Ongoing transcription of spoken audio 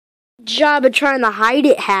Job of trying to hide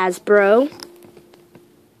it, Hasbro.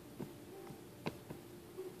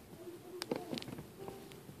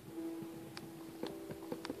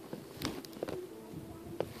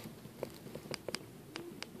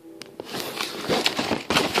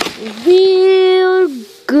 Real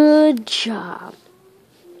good job.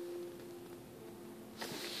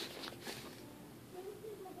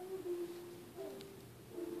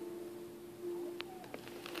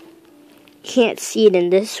 Can't see it in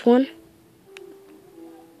this one.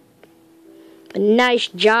 But nice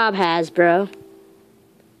job, Hasbro.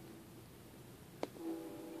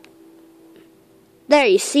 There,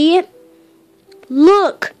 you see it?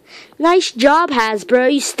 Look! Nice job,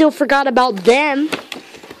 Hasbro. You still forgot about them.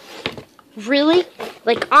 Really?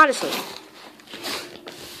 Like, honestly.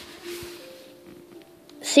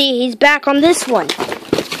 See, he's back on this one.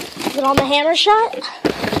 Is it on the hammer shot?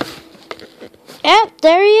 Yep,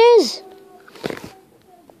 there he is.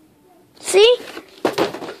 See?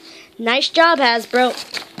 Nice job, Hasbro.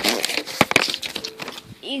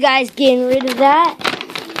 You guys getting rid of that?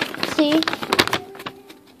 See? You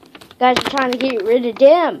guys are trying to get rid of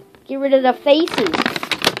them. Get rid of the faces.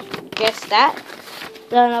 Guess that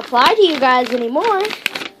doesn't apply to you guys anymore.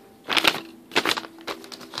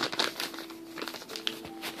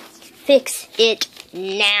 Fix it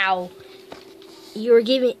now. You're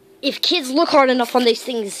giving... If kids look hard enough on these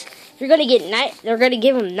things, you're gonna get they're gonna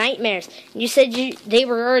give them nightmares. You said they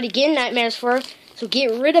were already getting nightmares for her, so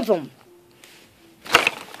get rid of them.